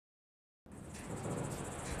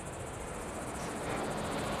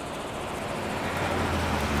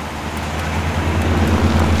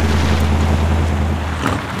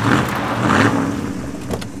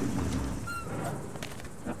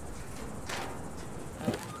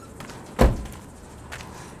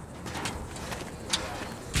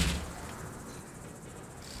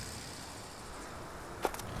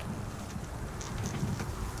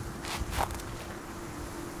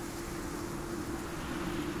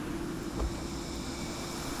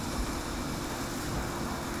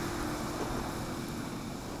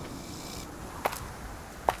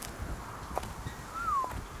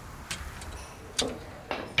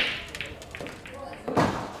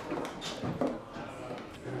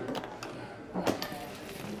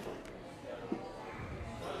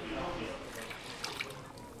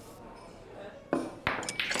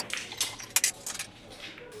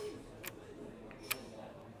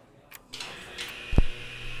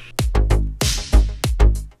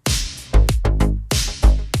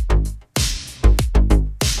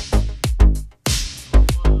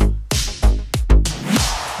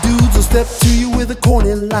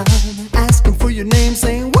dotted line, asking for your name,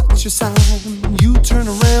 saying what's your sign. You turn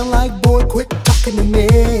around like, boy, quit talking to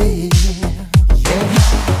me. Yeah,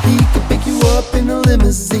 he could pick you up in a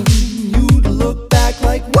limousine. You'd look back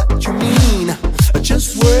like, what you mean?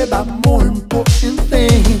 Just worry about more important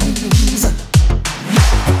things.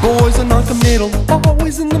 Boys are non-committal,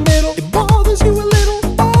 always in the middle. It bothers you a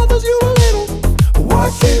little, bothers you a little. Why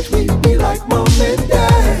can't we be like mom and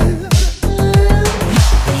dad?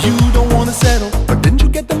 You don't wanna settle, but didn't you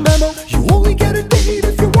get the memo? You only get a date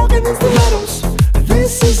if you're walking in stilettos.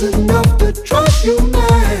 This is enough to drive you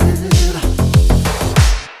mad.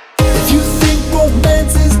 If you think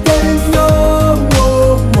romance is dead, no,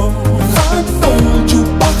 I'm an old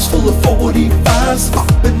jukebox full of 45's. Pop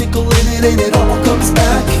a nickel in it and it all comes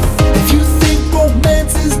back. If you think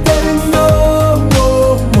romance is dead, no,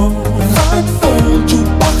 I'm an old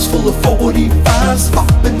jukebox full of 45's. Pop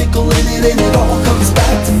a nickel in it and it all comes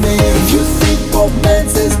back to me. If you think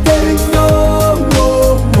romance is dead, no, I'm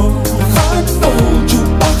an old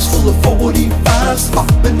jukebox full of 45's. Pop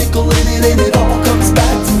a nickel in it and it all comes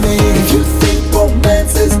back to me. If you think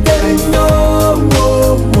romance is dead, no, I'm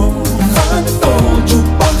an old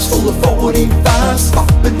jukebox full of 45's. Pop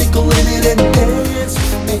a nickel in it and dance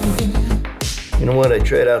with me. You know what? I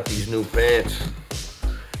tried out these new pants.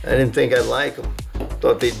 I didn't think I'd like them.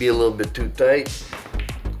 Thought they'd be a little bit too tight.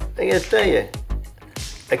 I gotta tell you,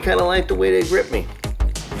 I kinda like the way they grip me.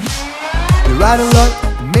 You're out of luck,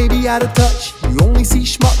 maybe out of touch. You only see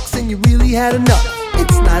schmucks and you really had enough.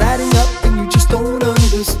 It's not adding up and you just don't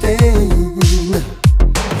understand.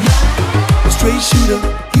 A straight shooter,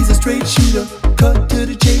 he's a straight shooter. Cut to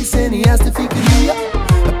the chase and he asked if he could be up.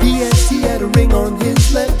 A P.S. he had a ring on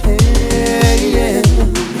his left hand.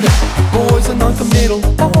 Boys are non-committal,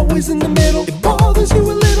 always in the middle. It bothers you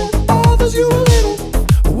a little, bothers you a little.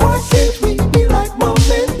 Why can't we be like mom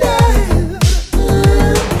and dad?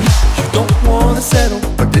 You don't wanna settle,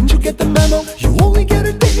 but didn't you get the memo? You only get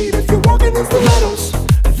a date if you're walking in stilettos.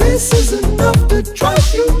 This is enough to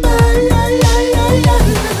drive you mad.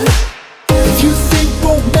 If you think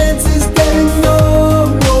romance is dead, no,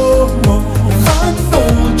 I'm an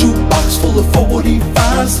old jukebox full of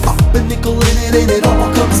 45's. Pop a nickel in it and it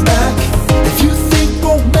all comes back. If you think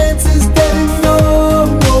romance is dead, no,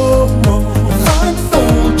 I'm an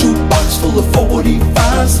old jukebox full of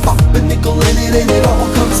 45's. Pop a nickel in it and it all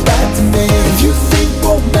comes back to me. If you think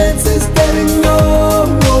romance is dead, no,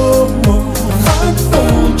 I'm an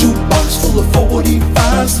old jukebox full of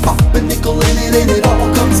 45's. Pop a nickel in it and it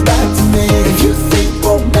all comes back to me. If you think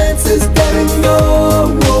romance is dead, no,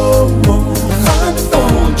 I'm an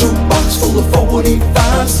old jukebox full of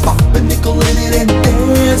 45's. Pop a nickel in it and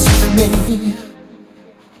dance with me.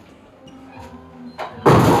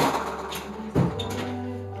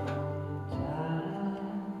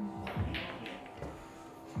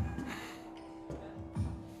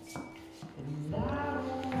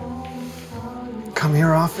 Come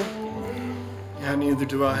here often? Yeah, neither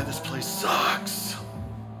do I. This place sucks.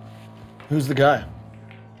 Who's the guy?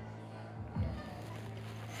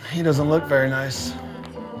 He doesn't look very nice.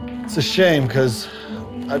 It's a shame, because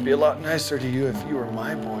I'd be a lot nicer to you if you were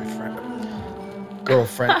my boyfriend.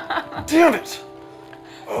 Girlfriend. Damn it!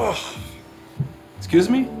 Oh. Excuse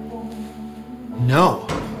me? No.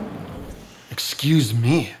 Excuse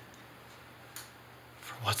me.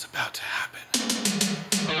 For what's about to happen.